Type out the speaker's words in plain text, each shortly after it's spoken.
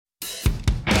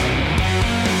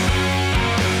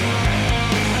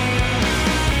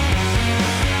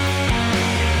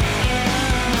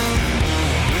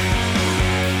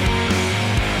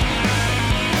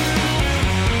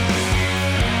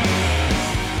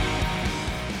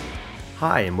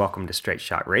Hi, and welcome to Straight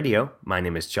Shot Radio. My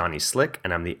name is Johnny Slick,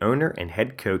 and I'm the owner and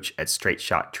head coach at Straight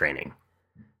Shot Training.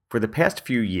 For the past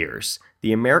few years,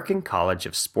 the American College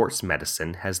of Sports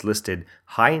Medicine has listed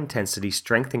high-intensity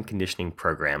strength and conditioning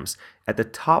programs at the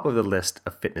top of the list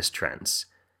of fitness trends.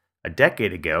 A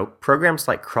decade ago, programs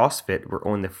like CrossFit were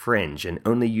on the fringe and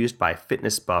only used by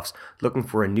fitness buffs looking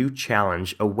for a new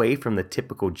challenge away from the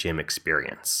typical gym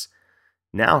experience.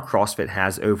 Now, CrossFit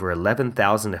has over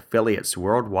 11,000 affiliates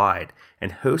worldwide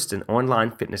and hosts an online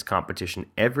fitness competition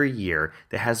every year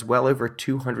that has well over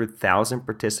 200,000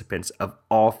 participants of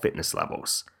all fitness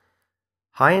levels.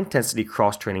 High-intensity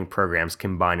cross-training programs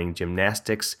combining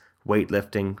gymnastics,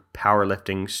 weightlifting,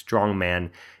 powerlifting, strongman,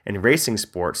 and racing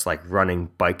sports like running,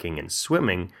 biking, and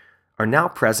swimming are now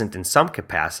present in some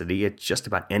capacity at just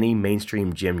about any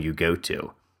mainstream gym you go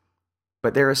to.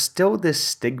 But there is still this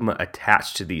stigma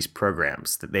attached to these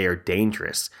programs that they are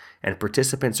dangerous and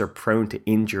participants are prone to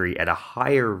injury at a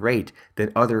higher rate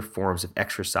than other forms of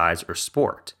exercise or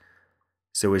sport.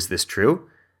 So is this true?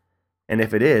 And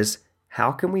if it is,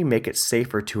 how can we make it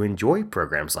safer to enjoy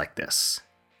programs like this?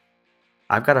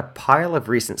 I've got a pile of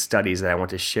recent studies that I want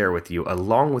to share with you,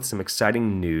 along with some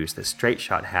exciting news that Straight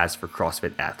Shot has for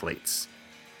CrossFit athletes.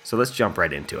 So let's jump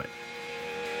right into it.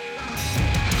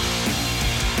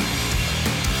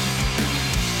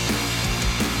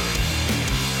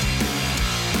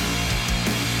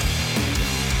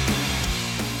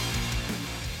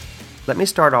 Let me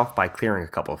start off by clearing a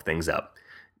couple of things up.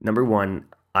 Number one,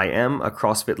 I am a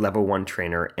CrossFit Level 1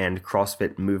 trainer and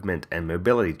CrossFit movement and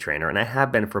mobility trainer, and I have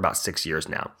been for about 6 years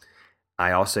now.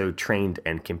 I also trained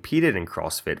and competed in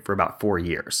CrossFit for about 4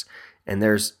 years. And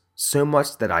there's so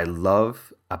much that I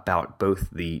love about both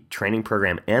the training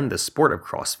program and the sport of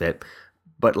CrossFit,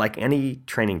 but like any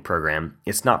training program,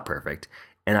 it's not perfect.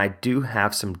 And I do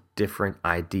have some different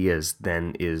ideas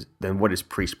than what is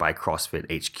preached by CrossFit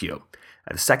HQ.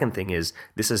 The second thing is,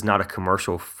 this is not a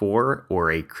commercial for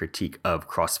or a critique of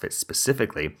CrossFit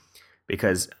specifically,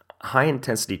 because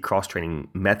high-intensity cross-training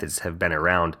methods have been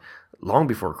around long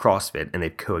before CrossFit, and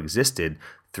they've coexisted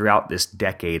throughout this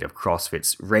decade of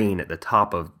CrossFit's reign at the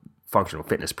top of functional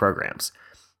fitness programs.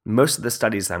 Most of the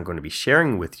studies I'm going to be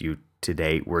sharing with you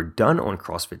today were done on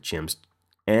CrossFit gyms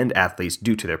and athletes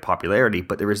due to their popularity,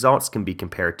 but the results can be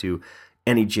compared to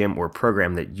any gym or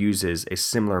program that uses a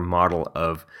similar model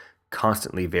of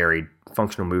constantly varied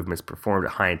functional movements performed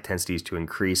at high intensities to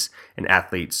increase an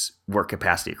athlete's work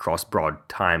capacity across broad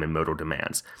time and modal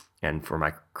demands. And for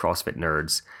my CrossFit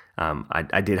nerds,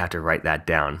 I did have to write that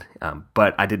down,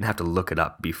 but I didn't have to look it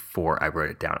up before I wrote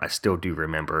it down. I still do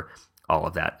remember all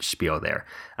of that spiel there.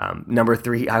 Number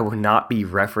three, I will not be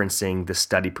referencing the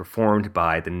study performed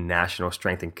by the National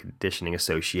Strength and Conditioning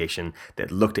Association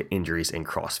that looked at injuries in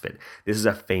CrossFit. This is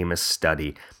a famous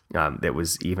study that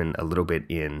was even a little bit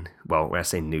in, well, when I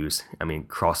say news, I mean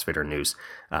CrossFitter news.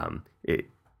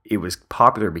 It was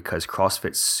popular because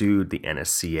CrossFit sued the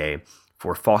NSCA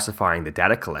for falsifying the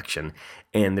data collection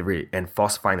and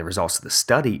falsifying the results of the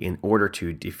study in order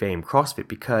to defame CrossFit,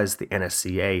 because the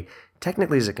NSCA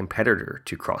technically is a competitor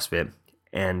to CrossFit.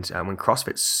 And when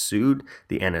CrossFit sued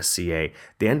the NSCA,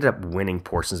 they ended up winning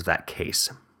portions of that case.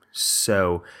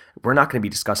 So we're not going to be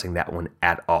discussing that one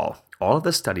at all. All of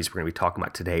the studies we're going to be talking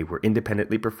about today were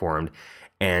independently performed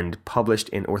and published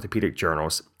in orthopedic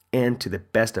journals, and to the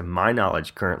best of my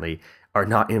knowledge currently, are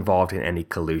not involved in any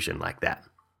collusion like that.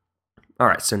 All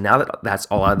right, so now that that's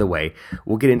all out of the way,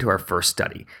 we'll get into our first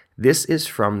study. This is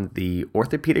from the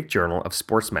Orthopedic Journal of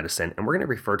Sports Medicine, and we're going to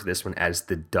refer to this one as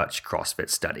the Dutch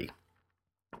CrossFit study.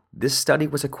 This study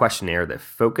was a questionnaire that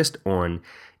focused on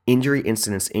injury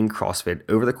incidence in CrossFit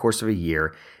over the course of a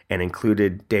year and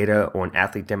included data on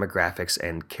athlete demographics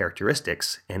and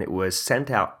characteristics, and it was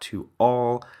sent out to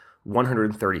all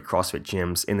 130 CrossFit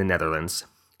gyms in the Netherlands,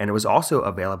 and it was also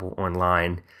available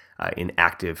online in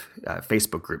active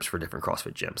Facebook groups for different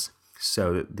CrossFit gyms.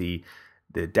 So the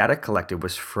data collected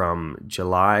was from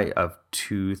July of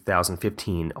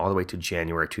 2015 all the way to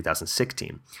January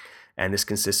 2016. And this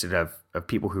consisted of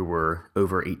people who were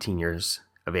over 18 years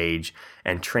of age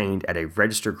and trained at a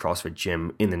registered CrossFit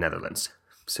gym in the Netherlands.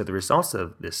 So the results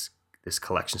of this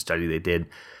collection study they did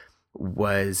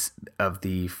was, of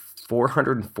the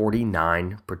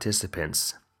 449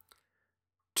 participants,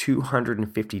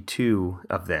 252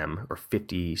 of them, or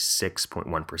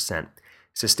 56.1%,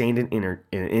 sustained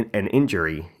an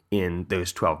injury in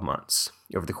those 12 months,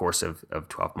 over the course of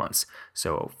 12 months.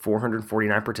 So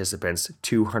 449 participants,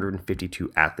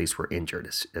 252 athletes were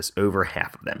injured. That's over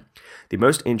half of them. The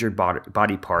most injured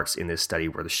body parts in this study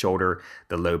were the shoulder,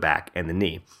 the low back, and the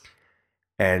knee.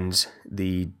 And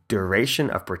the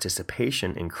duration of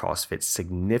participation in CrossFit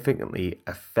significantly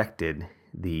affected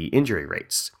the injury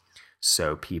rates.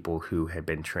 So people who had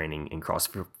been training in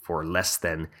CrossFit for less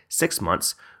than 6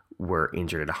 months were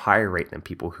injured at a higher rate than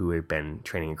people who had been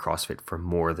training in CrossFit for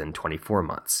more than 24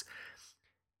 months.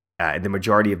 The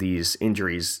majority of these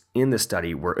injuries in the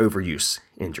study were overuse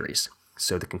injuries.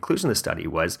 So the conclusion of the study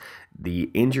was the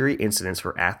injury incidence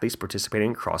for athletes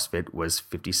participating in CrossFit was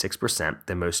 56%.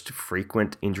 The most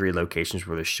frequent injury locations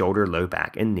were the shoulder, low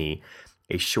back, and knee.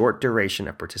 A short duration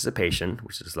of participation,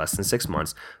 which is less than 6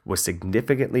 months, was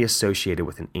significantly associated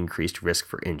with an increased risk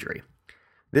for injury.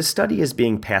 This study is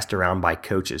being passed around by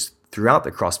coaches throughout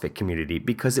the CrossFit community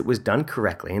because it was done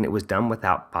correctly and it was done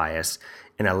without bias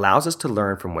and allows us to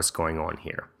learn from what's going on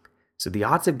here. So the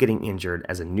odds of getting injured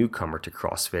as a newcomer to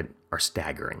CrossFit are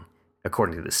staggering,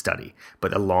 according to this study.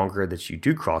 But the longer that you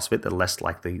do CrossFit, the less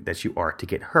likely that you are to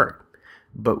get hurt.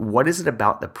 But what is it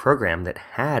about the program that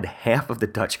had half of the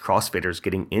Dutch CrossFitters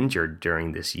getting injured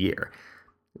during this year?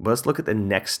 Well, let's look at the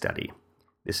next study.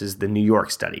 This is the New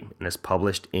York study, and it's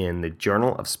published in the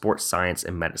Journal of Sports Science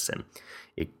and Medicine.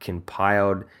 It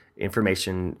compiled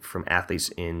information from athletes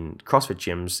in CrossFit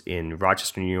gyms in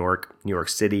Rochester, New York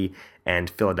City,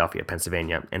 and Philadelphia,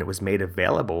 Pennsylvania, and it was made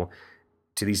available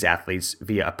to these athletes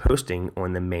via a posting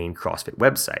on the main CrossFit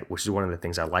website, which is one of the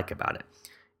things I like about it,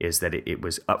 is that it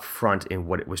was upfront in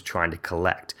what it was trying to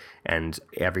collect, and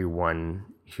everyone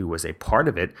who was a part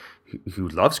of it, who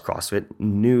loves CrossFit,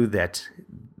 knew that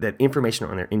information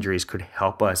on their injuries could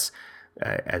help us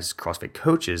as CrossFit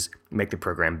coaches make the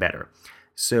program better.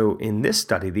 So in this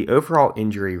study, the overall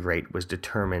injury rate was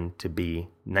determined to be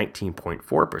 19.4%.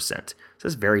 So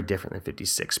that's very different than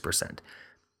 56%.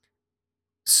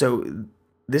 So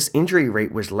this injury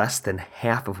rate was less than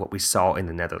half of what we saw in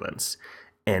the Netherlands.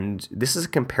 And this is a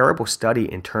comparable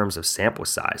study in terms of sample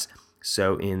size.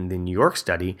 So in the New York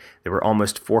study, there were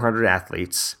almost 400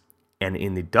 athletes, and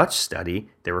in the Dutch study,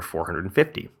 there were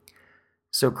 450.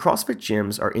 So CrossFit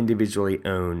gyms are individually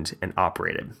owned and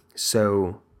operated.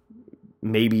 So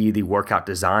maybe the workout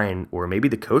design or maybe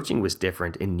the coaching was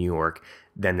different in New York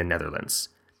than the Netherlands.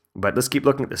 But let's keep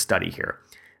looking at the study here.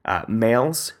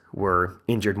 Males were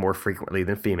injured more frequently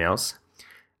than females,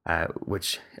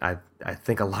 which I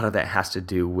think a lot of that has to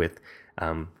do with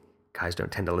guys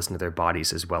don't tend to listen to their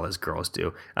bodies as well as girls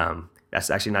do.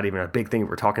 That's actually not even a big thing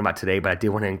we're talking about today, but I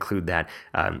do want to include that.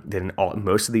 In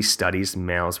most of these studies,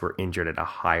 males were injured at a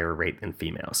higher rate than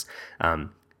females.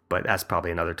 But that's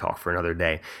probably another talk for another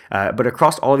day. But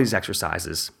across all of these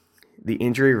exercises, the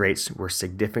injury rates were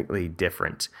significantly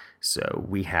different. So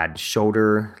we had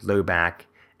shoulder, low back,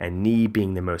 and knee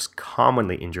being the most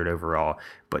commonly injured overall,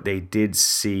 but they did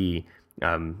see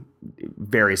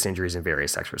various injuries in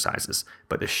various exercises.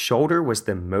 But the shoulder was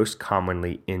the most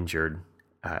commonly injured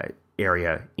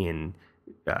area in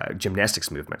gymnastics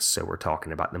movements. So we're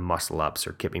talking about the muscle ups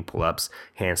or kipping pull-ups,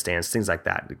 handstands, things like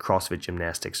that. The CrossFit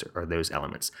gymnastics are those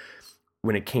elements.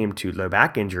 When it came to low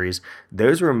back injuries,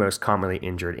 those were most commonly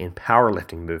injured in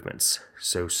powerlifting movements.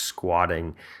 So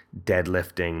squatting,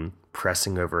 deadlifting,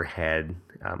 pressing overhead,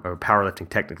 or powerlifting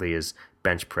technically is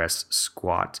bench press,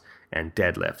 squat, and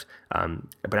deadlift.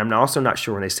 But I'm also not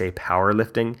sure when they say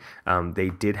powerlifting. They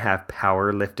did have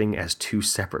powerlifting as two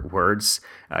separate words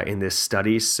in this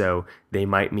study, so they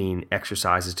might mean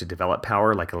exercises to develop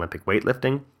power like Olympic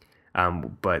weightlifting.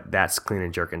 But that's clean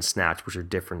and jerk and snatch, which are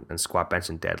different than squat, bench,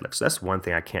 and deadlift. So that's one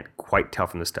thing I can't quite tell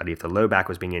from the study if the low back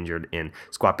was being injured in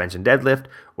squat, bench, and deadlift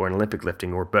or in Olympic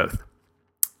lifting or both.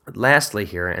 But lastly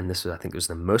here, and this I think was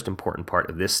the most important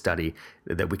part of this study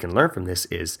that we can learn from this,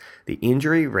 is the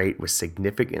injury rate was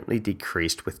significantly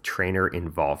decreased with trainer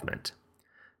involvement.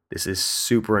 This is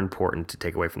super important to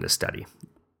take away from this study.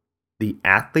 The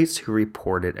athletes who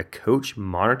reported a coach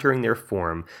monitoring their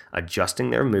form, adjusting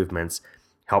their movements,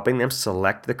 helping them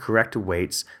select the correct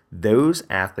weights, those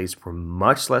athletes were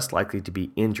much less likely to be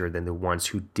injured than the ones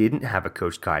who didn't have a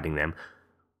coach guiding them,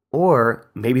 or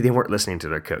maybe they weren't listening to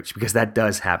their coach, because that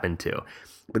does happen too.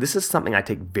 But this is something I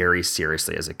take very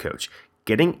seriously as a coach.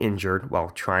 Getting injured while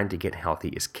trying to get healthy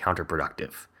is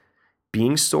counterproductive.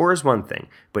 Being sore is one thing,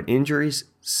 but injuries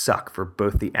suck for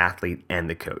both the athlete and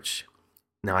the coach.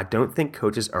 Now, I don't think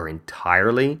coaches are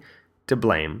entirely to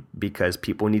blame because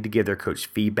people need to give their coach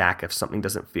feedback if something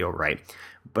doesn't feel right.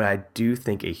 But I do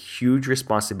think a huge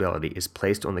responsibility is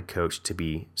placed on the coach to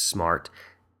be smart,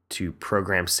 to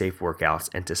program safe workouts,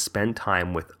 and to spend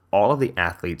time with all of the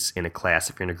athletes in a class,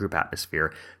 if you're in a group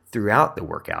atmosphere, throughout the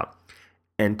workout,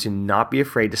 and to not be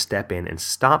afraid to step in and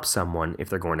stop someone if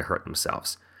they're going to hurt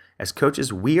themselves. As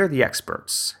coaches, we are the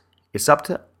experts. It's up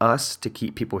to us to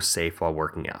keep people safe while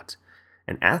working out.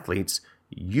 And athletes,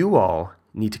 you all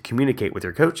need to communicate with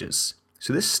your coaches.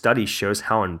 So this study shows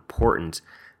how important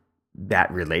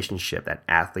that relationship, that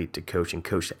athlete to coach and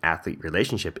coach to athlete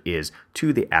relationship is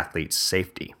to the athlete's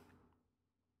safety.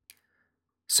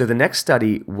 So the next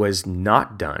study was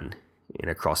not done in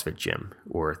a CrossFit gym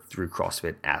or through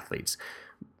CrossFit athletes,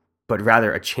 but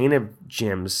rather a chain of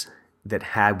gyms that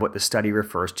had what the study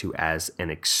refers to as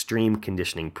an extreme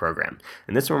conditioning program.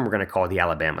 And this one we're going to call the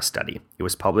Alabama study. It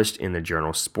was published in the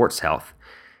journal Sports Health.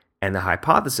 And the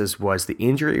hypothesis was the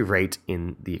injury rate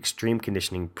in the extreme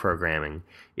conditioning programming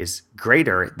is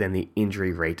greater than the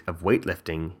injury rate of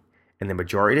weightlifting, and the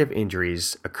majority of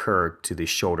injuries occur to the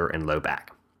shoulder and low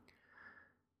back.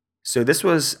 So this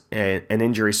was an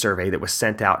injury survey that was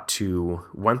sent out to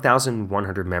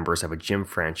 1,100 members of a gym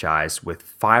franchise with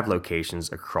 5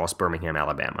 locations across Birmingham,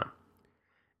 Alabama.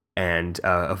 And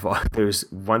of those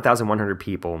 1,100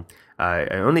 people,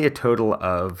 only a total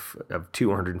of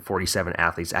 247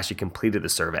 athletes actually completed the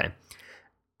survey.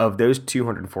 Of those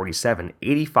 247,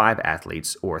 85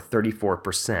 athletes, or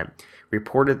 34%,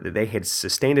 reported that they had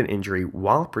sustained an injury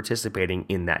while participating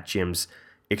in that gym's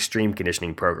extreme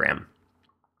conditioning program.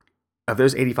 Of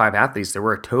those 85 athletes, there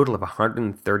were a total of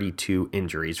 132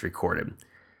 injuries recorded.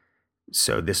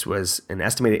 So this was an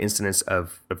estimated incidence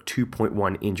of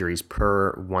 2.1 injuries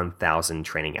per 1,000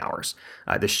 training hours.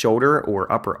 The shoulder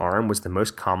or upper arm was the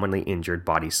most commonly injured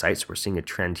body site. So we're seeing a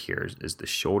trend here is the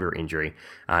shoulder injury.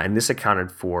 And this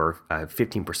accounted for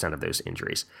 15% of those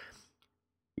injuries.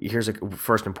 Here's a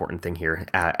first important thing here.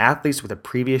 Athletes with a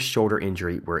previous shoulder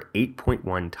injury were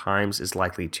 8.1 times as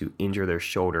likely to injure their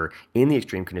shoulder in the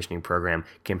extreme conditioning program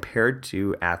compared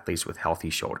to athletes with healthy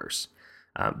shoulders.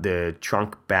 The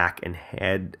trunk, back, and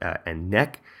head and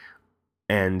neck,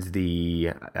 and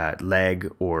the leg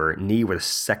or knee were the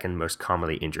second most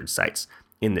commonly injured sites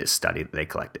in this study that they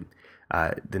collected.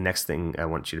 The next thing I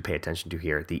want you to pay attention to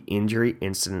here, the injury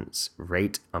incidence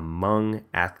rate among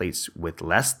athletes with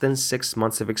less than 6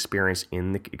 months of experience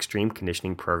in the extreme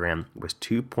conditioning program was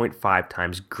 2.5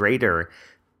 times greater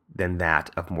than that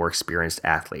of more experienced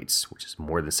athletes, which is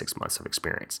more than 6 months of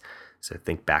experience. So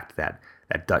think back to that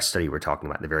Dutch study we were talking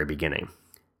about at the very beginning.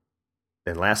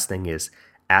 The last thing is,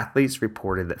 athletes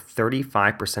reported that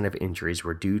 35% of injuries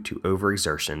were due to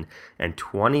overexertion and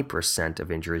 20%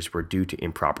 of injuries were due to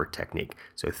improper technique.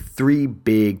 So 3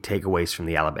 big takeaways from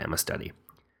the Alabama study.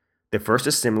 The first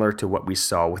is similar to what we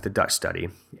saw with the Dutch study,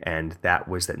 and that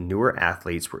was that newer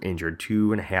athletes were injured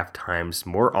 2.5 times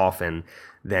more often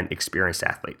than experienced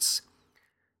athletes.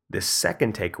 The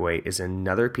second takeaway is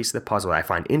another piece of the puzzle that I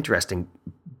find interesting,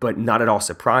 but not at all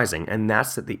surprising, and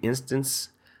that's that the instance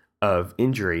of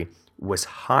injury was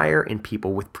higher in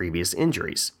people with previous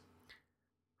injuries.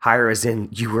 Higher as in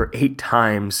you were 8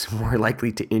 times more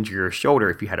likely to injure your shoulder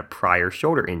if you had a prior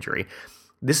shoulder injury.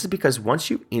 This is because once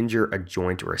you injure a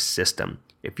joint or a system,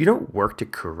 if you don't work to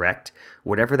correct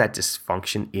whatever that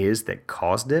dysfunction is that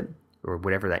caused it, or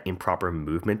whatever that improper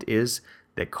movement is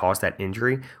that caused that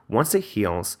injury, once it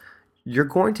heals, you're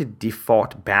going to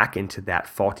default back into that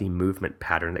faulty movement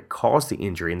pattern that caused the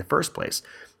injury in the first place.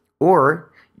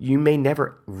 Or you may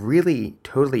never really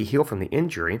totally heal from the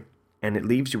injury, and it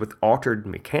leaves you with altered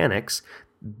mechanics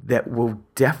that will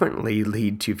definitely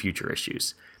lead to future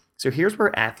issues. So here's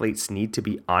where athletes need to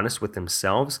be honest with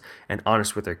themselves and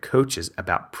honest with their coaches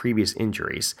about previous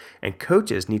injuries, and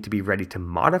coaches need to be ready to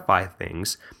modify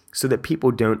things so that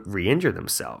people don't re-injure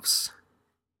themselves.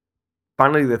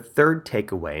 Finally, the third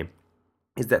takeaway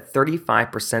is that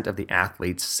 35% of the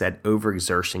athletes said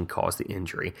overexertion caused the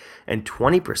injury, and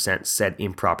 20% said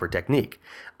improper technique.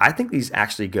 I think these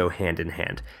actually go hand in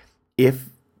hand. If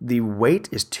the weight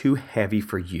is too heavy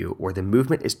for you or the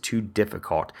movement is too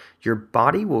difficult, your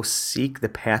body will seek the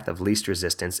path of least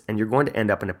resistance, and you're going to end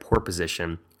up in a poor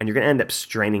position, and you're going to end up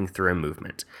straining through a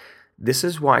movement. This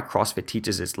is why CrossFit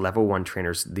teaches its level 1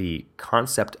 trainers the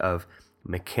concept of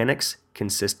mechanics,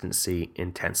 consistency,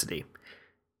 intensity.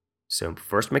 So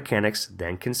first mechanics,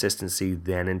 then consistency,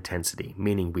 then intensity,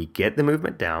 meaning we get the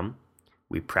movement down,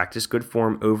 we practice good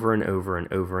form over and over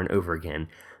and over and over again,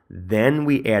 then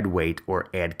we add weight or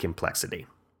add complexity.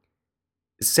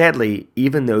 Sadly,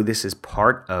 even though this is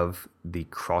part of the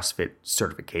CrossFit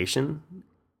certification,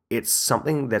 it's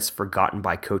something that's forgotten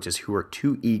by coaches who are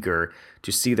too eager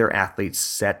to see their athletes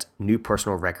set new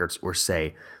personal records or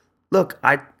say, look,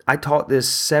 I taught this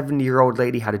 70-year-old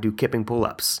lady how to do kipping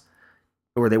pull-ups.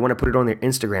 Or they want to put it on their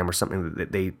Instagram or something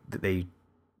that they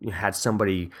had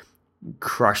somebody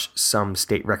crush some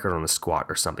state record on the squat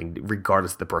or something,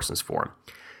 regardless of the person's form.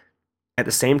 At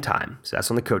the same time, so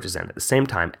that's on the coach's end, at the same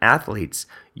time, athletes,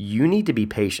 you need to be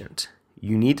patient.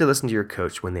 You need to listen to your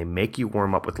coach when they make you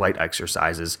warm up with light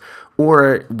exercises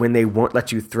or when they won't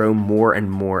let you throw more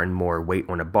and more and more weight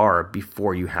on a bar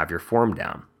before you have your form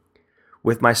down.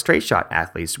 With my straight shot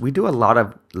athletes, we do a lot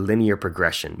of linear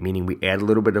progression, meaning we add a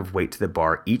little bit of weight to the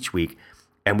bar each week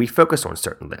and we focus on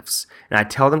certain lifts. And I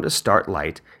tell them to start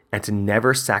light and to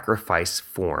never sacrifice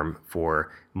form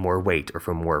for more weight or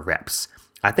for more reps.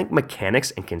 I think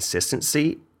mechanics and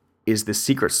consistency is the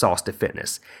secret sauce to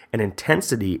fitness, and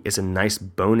intensity is a nice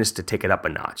bonus to take it up a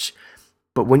notch.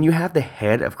 But when you have the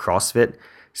head of CrossFit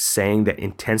saying that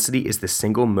intensity is the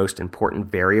single most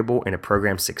important variable in a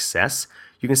program's success,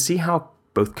 you can see how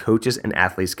both coaches and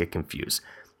athletes get confused.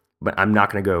 But I'm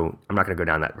not going to go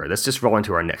down that road. Let's just roll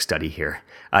into our next study here.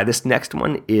 This next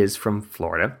one is from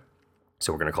Florida.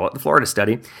 So we're going to call it the Florida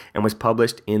study, and was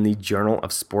published in the Journal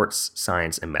of Sports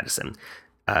Science and Medicine.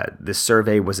 This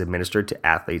survey was administered to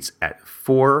athletes at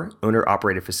 4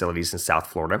 owner-operated facilities in South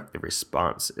Florida. The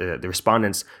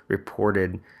respondents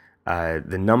reported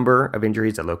the number of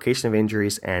injuries, the location of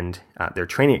injuries, and their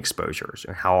training exposures,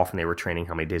 or how often they were training,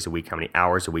 how many days a week, how many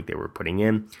hours a week they were putting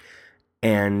in.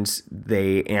 And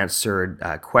they answered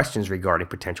questions regarding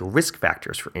potential risk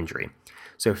factors for injury.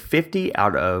 So 50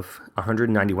 out of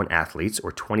 191 athletes,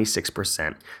 or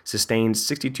 26%, sustained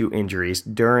 62 injuries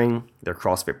during their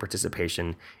CrossFit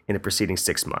participation in the preceding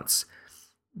 6 months.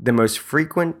 The most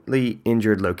frequently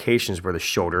injured locations were the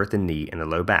shoulder, the knee, and the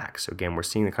low back. So again, we're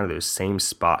seeing kind of those same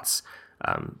spots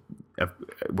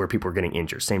where people are getting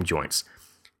injured, same joints.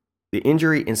 The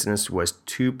injury incidence was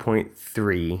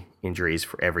 2.3 injuries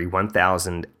for every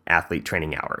 1,000 athlete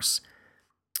training hours.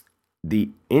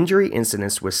 The injury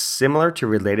incidence was similar to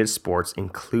related sports,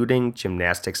 including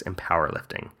gymnastics and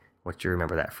powerlifting. I want you to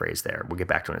remember that phrase there. We'll get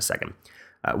back to it in a second.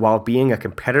 While being a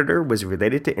competitor was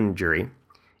related to injury,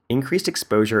 increased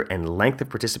exposure and length of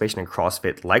participation in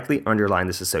CrossFit likely underline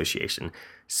this association.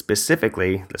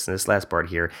 Specifically, listen to this last part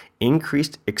here,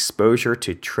 increased exposure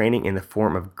to training in the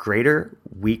form of greater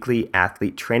weekly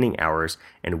athlete training hours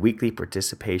and weekly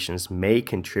participations may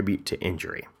contribute to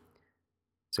injury.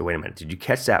 So wait a minute, did you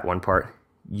catch that one part?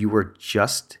 You were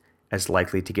just as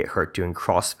likely to get hurt doing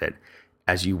CrossFit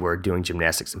as you were doing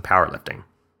gymnastics and powerlifting.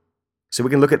 So we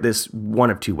can look at this one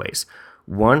of two ways.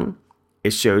 One,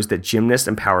 it shows that gymnasts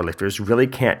and powerlifters really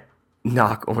can't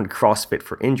knock on CrossFit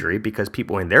for injury because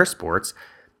people in their sports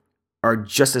are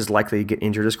just as likely to get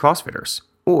injured as CrossFitters.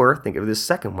 Or think of it this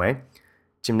second way,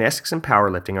 gymnastics and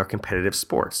powerlifting are competitive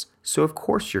sports, so of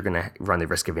course you're going to run the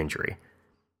risk of injury.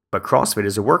 But CrossFit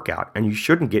is a workout, and you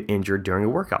shouldn't get injured during a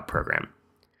workout program.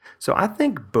 So I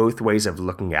think both ways of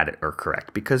looking at it are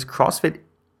correct because CrossFit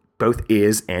both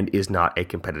is and is not a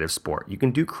competitive sport. You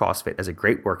can do CrossFit as a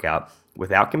great workout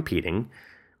without competing,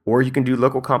 or you can do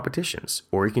local competitions,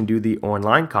 or you can do the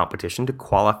online competition to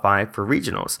qualify for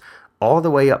regionals, all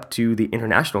the way up to the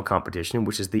international competition,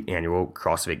 which is the annual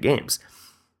CrossFit Games.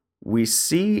 We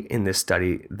see in this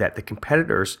study that the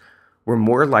competitors were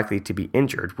more likely to be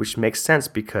injured, which makes sense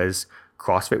because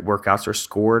CrossFit workouts are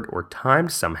scored or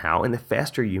timed somehow, and the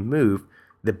faster you move,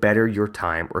 the better your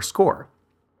time or score.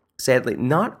 Sadly,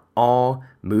 not all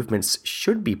movements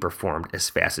should be performed as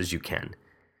fast as you can,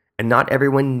 and not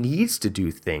everyone needs to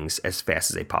do things as fast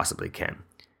as they possibly can.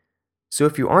 So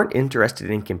if you aren't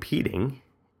interested in competing,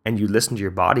 and you listen to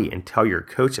your body and tell your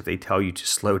coach if they tell you to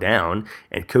slow down,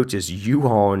 and coaches, you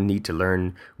all need to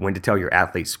learn when to tell your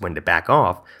athletes when to back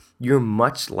off, you're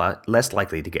much less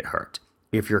likely to get hurt.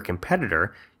 If you're a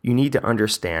competitor, you need to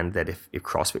understand that if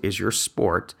CrossFit is your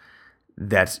sport,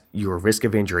 that your risk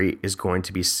of injury is going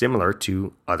to be similar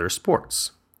to other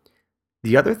sports.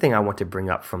 The other thing I want to bring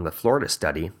up from the Florida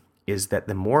study is that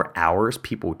the more hours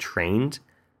people trained,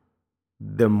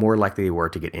 the more likely they were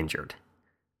to get injured.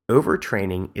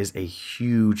 Overtraining is a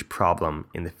huge problem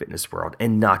in the fitness world,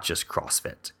 and not just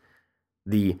CrossFit.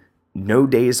 The no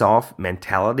days off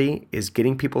mentality is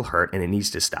getting people hurt, and it needs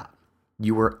to stop.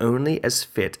 You are only as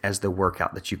fit as the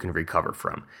workout that you can recover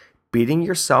from. Beating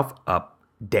yourself up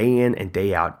day in and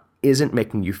day out isn't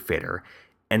making you fitter,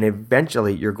 and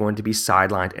eventually you're going to be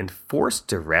sidelined and forced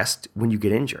to rest when you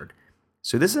get injured.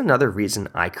 So this is another reason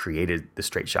I created the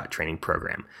Straight Shot training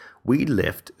program. We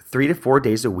lift 3 to 4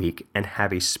 days a week and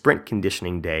have a sprint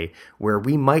conditioning day where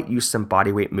we might use some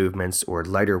bodyweight movements or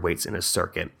lighter weights in a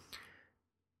circuit.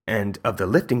 And of the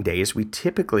lifting days, we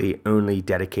typically only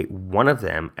dedicate one of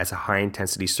them as a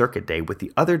high-intensity circuit day, with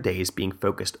the other days being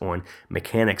focused on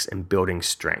mechanics and building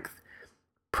strength.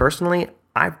 Personally,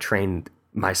 I've trained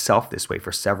myself this way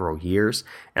for several years,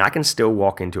 and I can still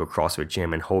walk into a CrossFit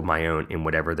gym and hold my own in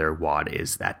whatever their WOD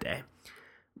is that day.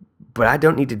 But I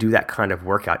don't need to do that kind of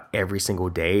workout every single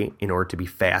day in order to be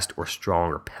fast or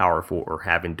strong or powerful or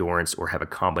have endurance or have a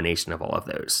combination of all of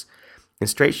those. In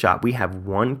Straight Shot, we have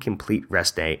one complete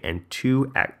rest day and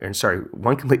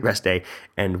one complete rest day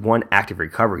and one active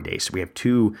recovery day. So we have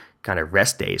two kind of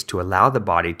rest days to allow the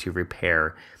body to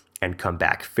repair and come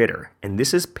back fitter. And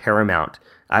this is paramount,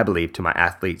 I believe, to my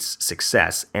athletes'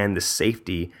 success and the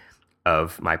safety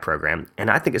of my program. And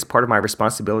I think it's part of my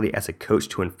responsibility as a coach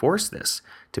to enforce this,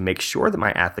 to make sure that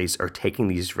my athletes are taking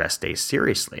these rest days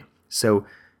seriously. So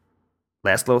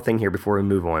last little thing here before we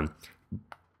move on.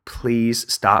 Please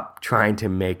stop trying to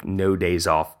make no days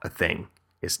off a thing.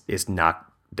 It's not,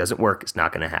 doesn't work. It's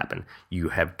not going to happen. You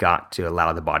have got to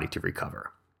allow the body to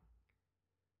recover.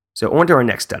 So on to our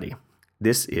next study.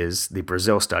 This is the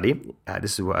Brazil study.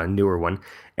 This is a newer one,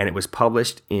 and it was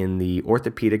published in the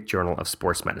Orthopedic Journal of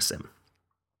Sports Medicine.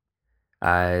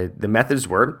 The methods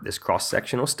were, this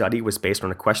cross-sectional study was based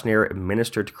on a questionnaire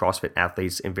administered to CrossFit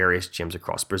athletes in various gyms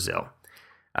across Brazil.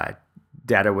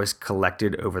 Data was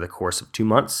collected over the course of 2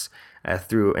 months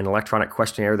through an electronic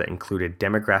questionnaire that included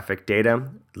demographic data,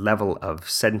 level of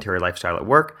sedentary lifestyle at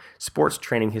work, sports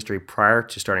training history prior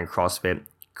to starting CrossFit,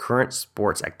 current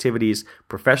sports activities,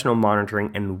 professional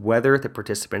monitoring, and whether the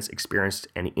participants experienced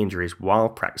any injuries while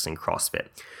practicing CrossFit.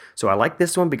 So I like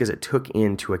this one because it took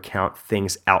into account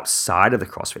things outside of the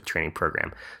CrossFit training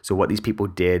program. So what these people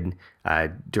did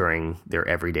during their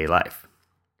everyday life.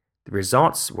 The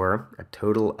results were a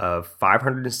total of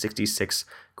 566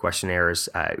 questionnaires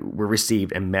were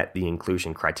received and met the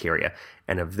inclusion criteria.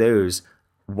 And of those,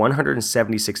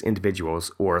 176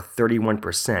 individuals, or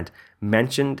 31%,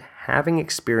 mentioned having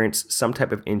experienced some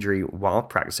type of injury while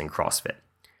practicing CrossFit.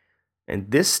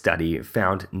 And this study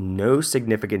found no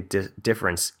significant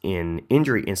difference in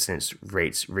injury incidence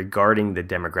rates regarding the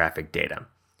demographic data.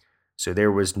 So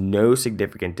there was no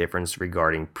significant difference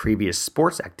regarding previous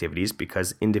sports activities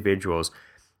because individuals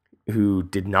who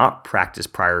did not practice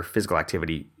prior physical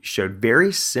activity showed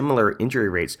very similar injury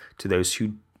rates to those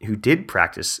who did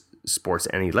practice sports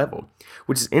at any level,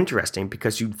 which is interesting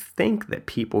because you'd think that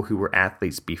people who were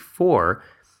athletes before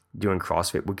doing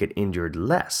CrossFit would get injured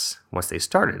less once they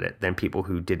started it than people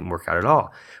who didn't work out at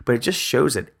all. But it just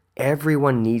shows that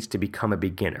everyone needs to become a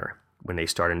beginner when they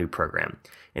start a new program.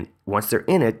 And once they're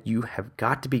in it, you have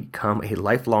got to become a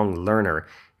lifelong learner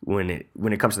when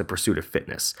it comes to the pursuit of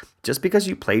fitness. Just because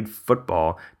you played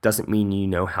football doesn't mean you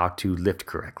know how to lift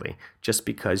correctly. Just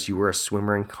because you were a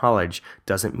swimmer in college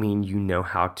doesn't mean you know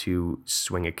how to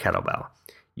swing a kettlebell.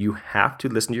 You have to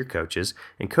listen to your coaches,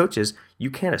 and coaches,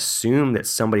 you can't assume that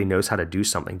somebody knows how to do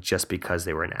something just because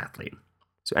they were an athlete.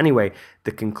 So anyway,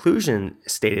 the conclusion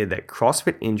stated that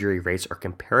CrossFit injury rates are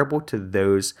comparable to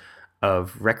those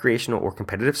of recreational or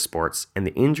competitive sports, and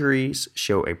the injuries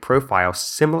show a profile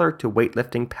similar to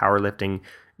weightlifting, powerlifting,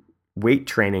 weight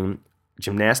training,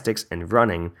 gymnastics, and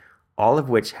running, all of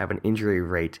which have an injury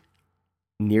rate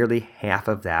nearly half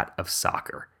of that of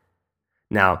soccer.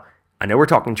 Now, I know we're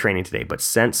talking training today, but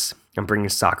since I'm bringing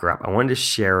soccer up, I wanted to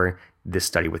share this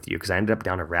study with you because I ended up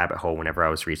down a rabbit hole whenever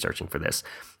I was researching for this.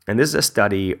 And this is a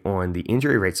study on the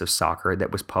injury rates of soccer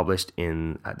that was published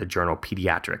in the journal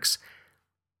Pediatrics.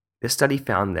 This study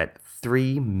found that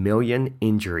 3 million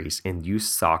injuries in youth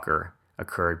soccer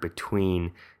occurred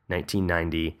between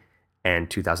 1990 and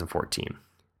 2014.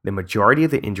 The majority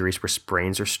of the injuries were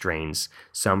sprains or strains,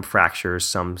 some fractures,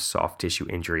 some soft tissue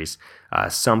injuries,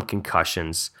 some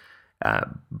concussions,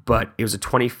 but it was a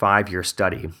 25-year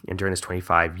study, and during this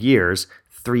 25 years,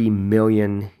 3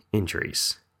 million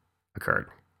injuries occurred.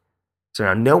 So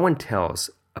now no one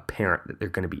tells a parent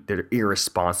that they're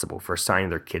irresponsible for signing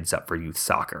their kids up for youth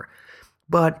soccer.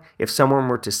 But if someone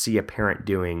were to see a parent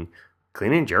doing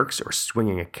clean and jerks or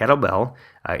swinging a kettlebell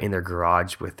in their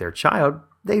garage with their child,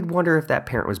 they'd wonder if that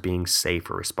parent was being safe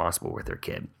or responsible with their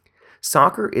kid.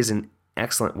 Soccer is an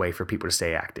excellent way for people to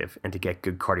stay active and to get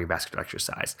good cardiovascular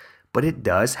exercise, but it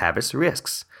does have its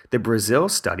risks. The Brazil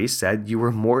study said you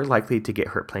were more likely to get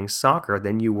hurt playing soccer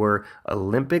than you were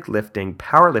Olympic lifting,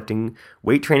 powerlifting,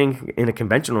 weight training in a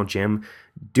conventional gym,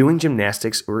 doing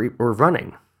gymnastics, or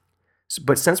running.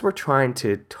 But since we're trying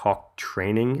to talk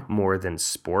training more than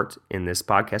sport in this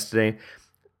podcast today,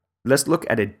 let's look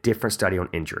at a different study on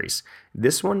injuries.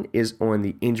 This one is on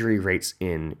the injury rates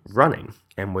in running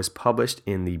and was published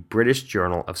in the British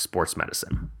Journal of Sports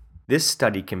Medicine. This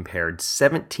study compared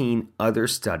 17 other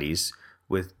studies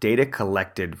with data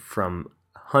collected from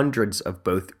hundreds of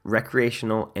both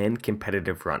recreational and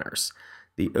competitive runners.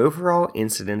 The overall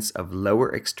incidence of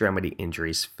lower extremity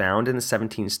injuries found in the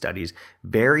 17 studies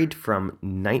varied from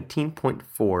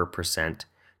 19.4%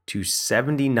 to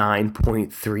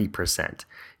 79.3%.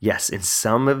 Yes, in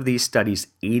some of these studies,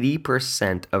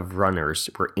 80% of runners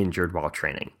were injured while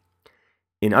training.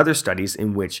 In other studies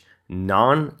in which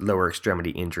non-lower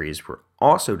extremity injuries were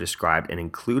also described and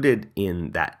included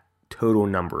in that total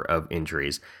number of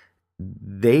injuries,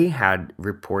 they had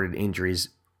reported injuries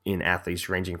in athletes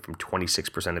ranging from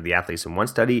 26% of the athletes in one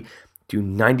study to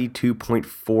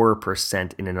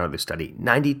 92.4% in another study.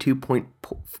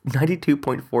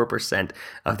 92.4%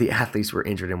 of the athletes were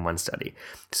injured in one study.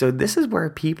 So this is where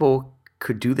people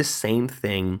could do the same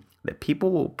thing that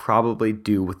people will probably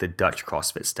do with the Dutch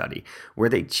CrossFit study, where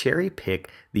they cherry pick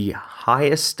the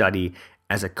highest study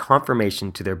as a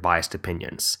confirmation to their biased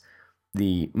opinions.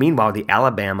 Meanwhile, the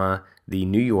Alabama, the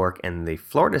New York, and the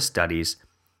Florida studies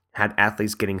had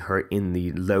athletes getting hurt in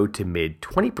the low to mid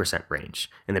 20%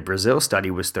 range, and the Brazil study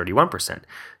was 31%.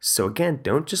 So again,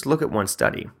 don't just look at one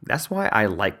study. That's why I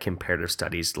like comparative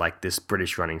studies like this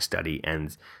British running study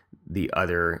and the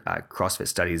other CrossFit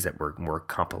studies that were more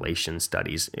compilation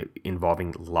studies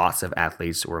involving lots of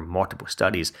athletes or multiple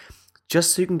studies,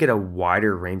 just so you can get a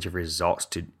wider range of results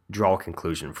to draw a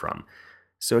conclusion from.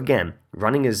 So again,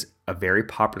 running is a very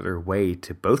popular way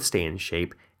to both stay in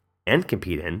shape and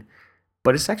compete in,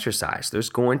 but it's exercise. There's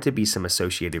going to be some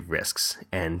associated risks.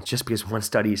 And just because one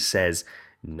study says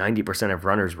 90% of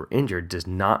runners were injured does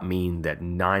not mean that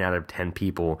 9 out of 10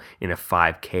 people in a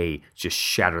 5K just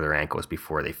shatter their ankles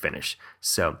before they finish.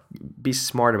 So be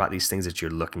smart about these things that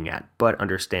you're looking at, but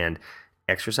understand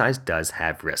exercise does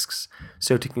have risks.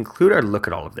 So to conclude our look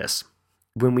at all of this,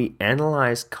 when we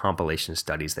analyze compilation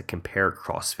studies that compare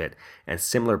CrossFit and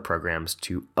similar programs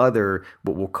to other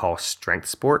what we'll call strength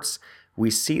sports,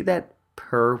 we see that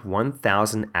per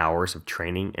 1,000 hours of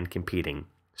training and competing,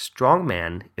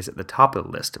 strongman is at the top of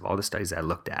the list of all the studies I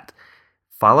looked at,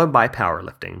 followed by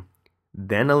powerlifting,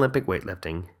 then Olympic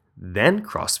weightlifting, then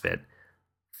CrossFit,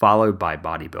 followed by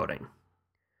bodybuilding.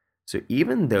 So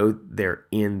even though they're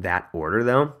in that order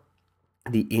though,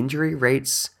 the injury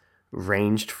rates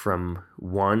ranged from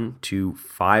 1 to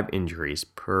 5 injuries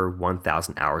per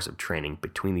 1,000 hours of training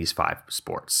between these 5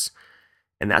 sports.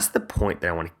 And that's the point that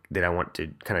I want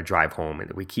to kind of drive home and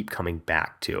that we keep coming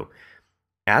back to.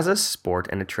 As a sport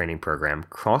and a training program,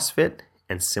 CrossFit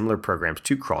and similar programs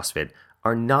to CrossFit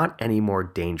are not any more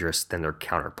dangerous than their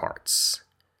counterparts.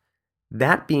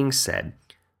 That being said,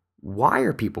 why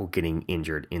are people getting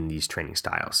injured in these training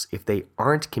styles if they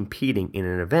aren't competing in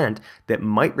an event that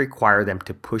might require them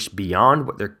to push beyond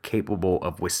what they're capable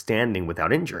of withstanding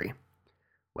without injury?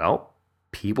 Well,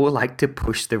 people like to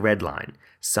push the red line.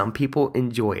 Some people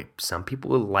enjoy it. Some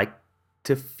people like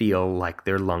to feel like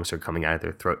their lungs are coming out of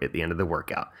their throat at the end of the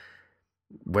workout.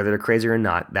 Whether they're crazy or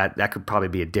not, that could probably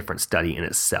be a different study in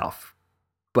itself.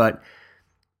 But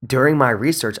during my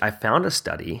research, I found a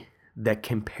study that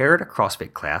compared a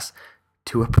CrossFit class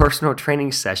to a personal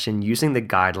training session using the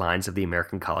guidelines of the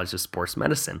American College of Sports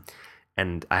Medicine.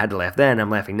 And I had to laugh then, I'm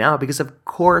laughing now, because of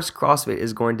course CrossFit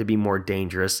is going to be more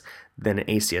dangerous than an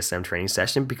ACSM training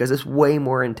session because it's way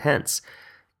more intense.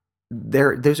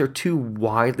 Those are two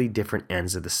widely different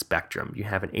ends of the spectrum. You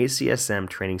have an ACSM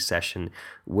training session,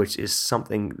 which is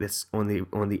something that's on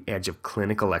the edge of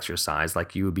clinical exercise,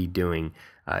 like you would be doing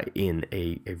in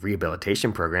a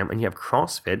rehabilitation program, and you have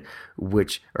CrossFit,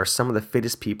 which are some of the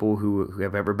fittest people who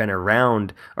have ever been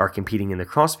around are competing in the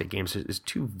CrossFit Games. So there's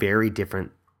two very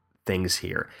different things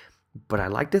here. But I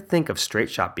like to think of Straight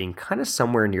Shot being kind of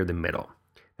somewhere near the middle.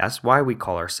 That's why we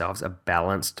call ourselves a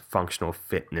balanced functional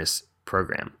fitness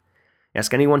program.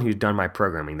 Ask anyone who's done my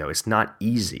programming, though. It's not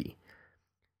easy,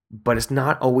 but it's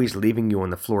not always leaving you on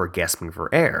the floor gasping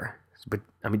for air. But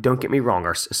I mean, don't get me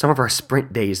wrong, some of our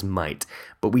sprint days might,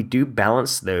 but we do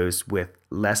balance those with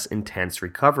less intense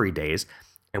recovery days,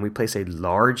 and we place a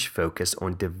large focus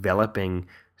on developing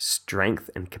strength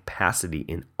and capacity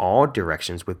in all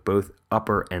directions with both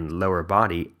upper and lower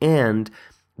body, and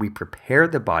we prepare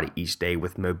the body each day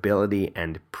with mobility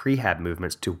and prehab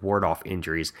movements to ward off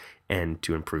injuries and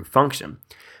to improve function.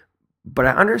 But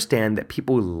I understand that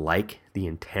people like the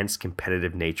intense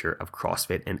competitive nature of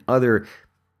CrossFit and other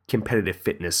competitive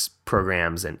fitness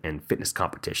programs and fitness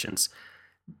competitions.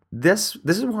 This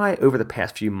is why over the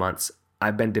past few months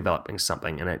I've been developing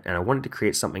something, and I wanted to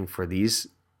create something for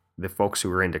the folks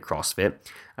who are into CrossFit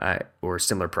or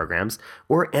similar programs,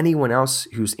 or anyone else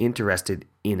who's interested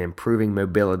in improving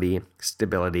mobility,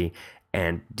 stability,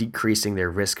 and decreasing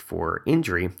their risk for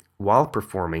injury while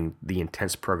performing the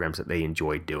intense programs that they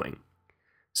enjoy doing.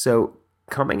 So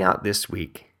coming out this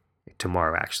week,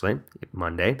 tomorrow actually,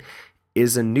 Monday,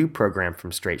 is a new program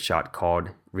from Straight Shot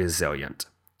called Resilient.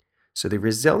 So the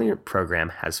Resilient program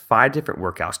has 5 different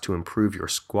workouts to improve your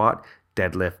squat,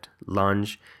 deadlift,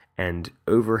 lunge, and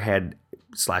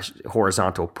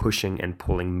overhead/horizontal pushing and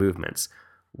pulling movements,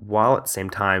 while at the same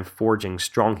time forging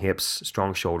strong hips,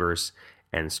 strong shoulders,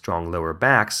 and strong lower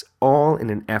backs, all in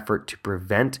an effort to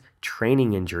prevent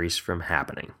training injuries from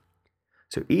happening.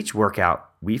 So each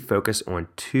workout, we focus on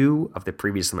 2 of the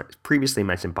previously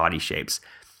mentioned body shapes.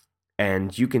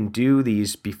 And you can do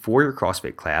these before your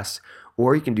CrossFit class,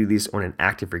 or you can do these on an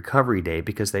active recovery day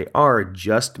because they are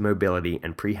just mobility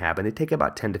and prehab, and they take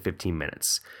about 10 to 15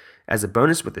 minutes. As a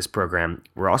bonus with this program,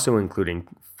 we're also including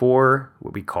 4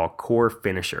 what we call core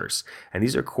finishers. And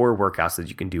these are core workouts that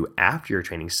you can do after your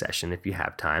training session if you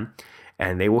have time.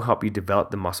 And they will help you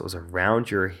develop the muscles around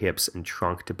your hips and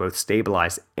trunk to both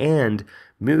stabilize and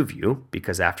move you,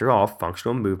 because after all,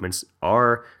 functional movements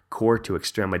are core to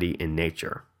extremity in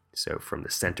nature. So from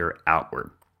the center outward.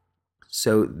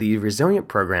 So the Resilient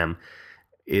program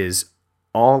is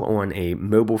all on a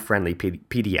mobile-friendly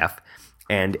PDF,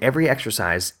 and every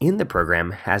exercise in the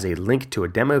program has a link to a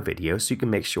demo video so you can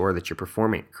make sure that you're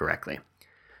performing it correctly.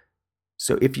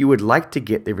 So if you would like to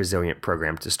get the Resilient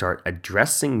program to start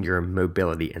addressing your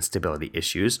mobility and stability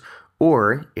issues,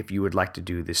 or if you would like to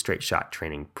do the Straight Shot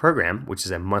Training program, which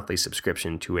is a monthly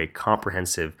subscription to a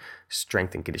comprehensive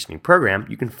strength and conditioning program,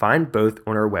 you can find both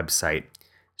on our website,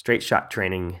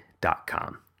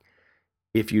 straightshottraining.com.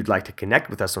 If you'd like to connect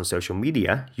with us on social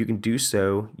media, you can do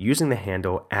so using the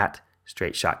handle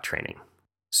 @StraightShotTraining.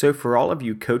 So for all of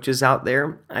you coaches out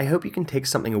there, I hope you can take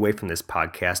something away from this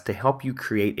podcast to help you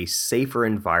create a safer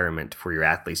environment for your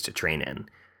athletes to train in.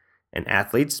 And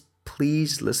athletes,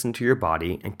 please listen to your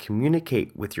body and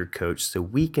communicate with your coach so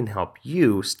we can help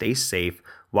you stay safe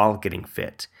while getting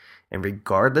fit. And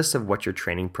regardless of what your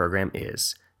training program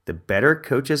is, the better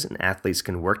coaches and athletes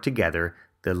can work together,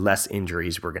 the less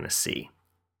injuries we're going to see.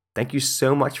 Thank you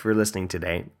so much for listening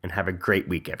today, and have a great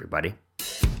week, everybody.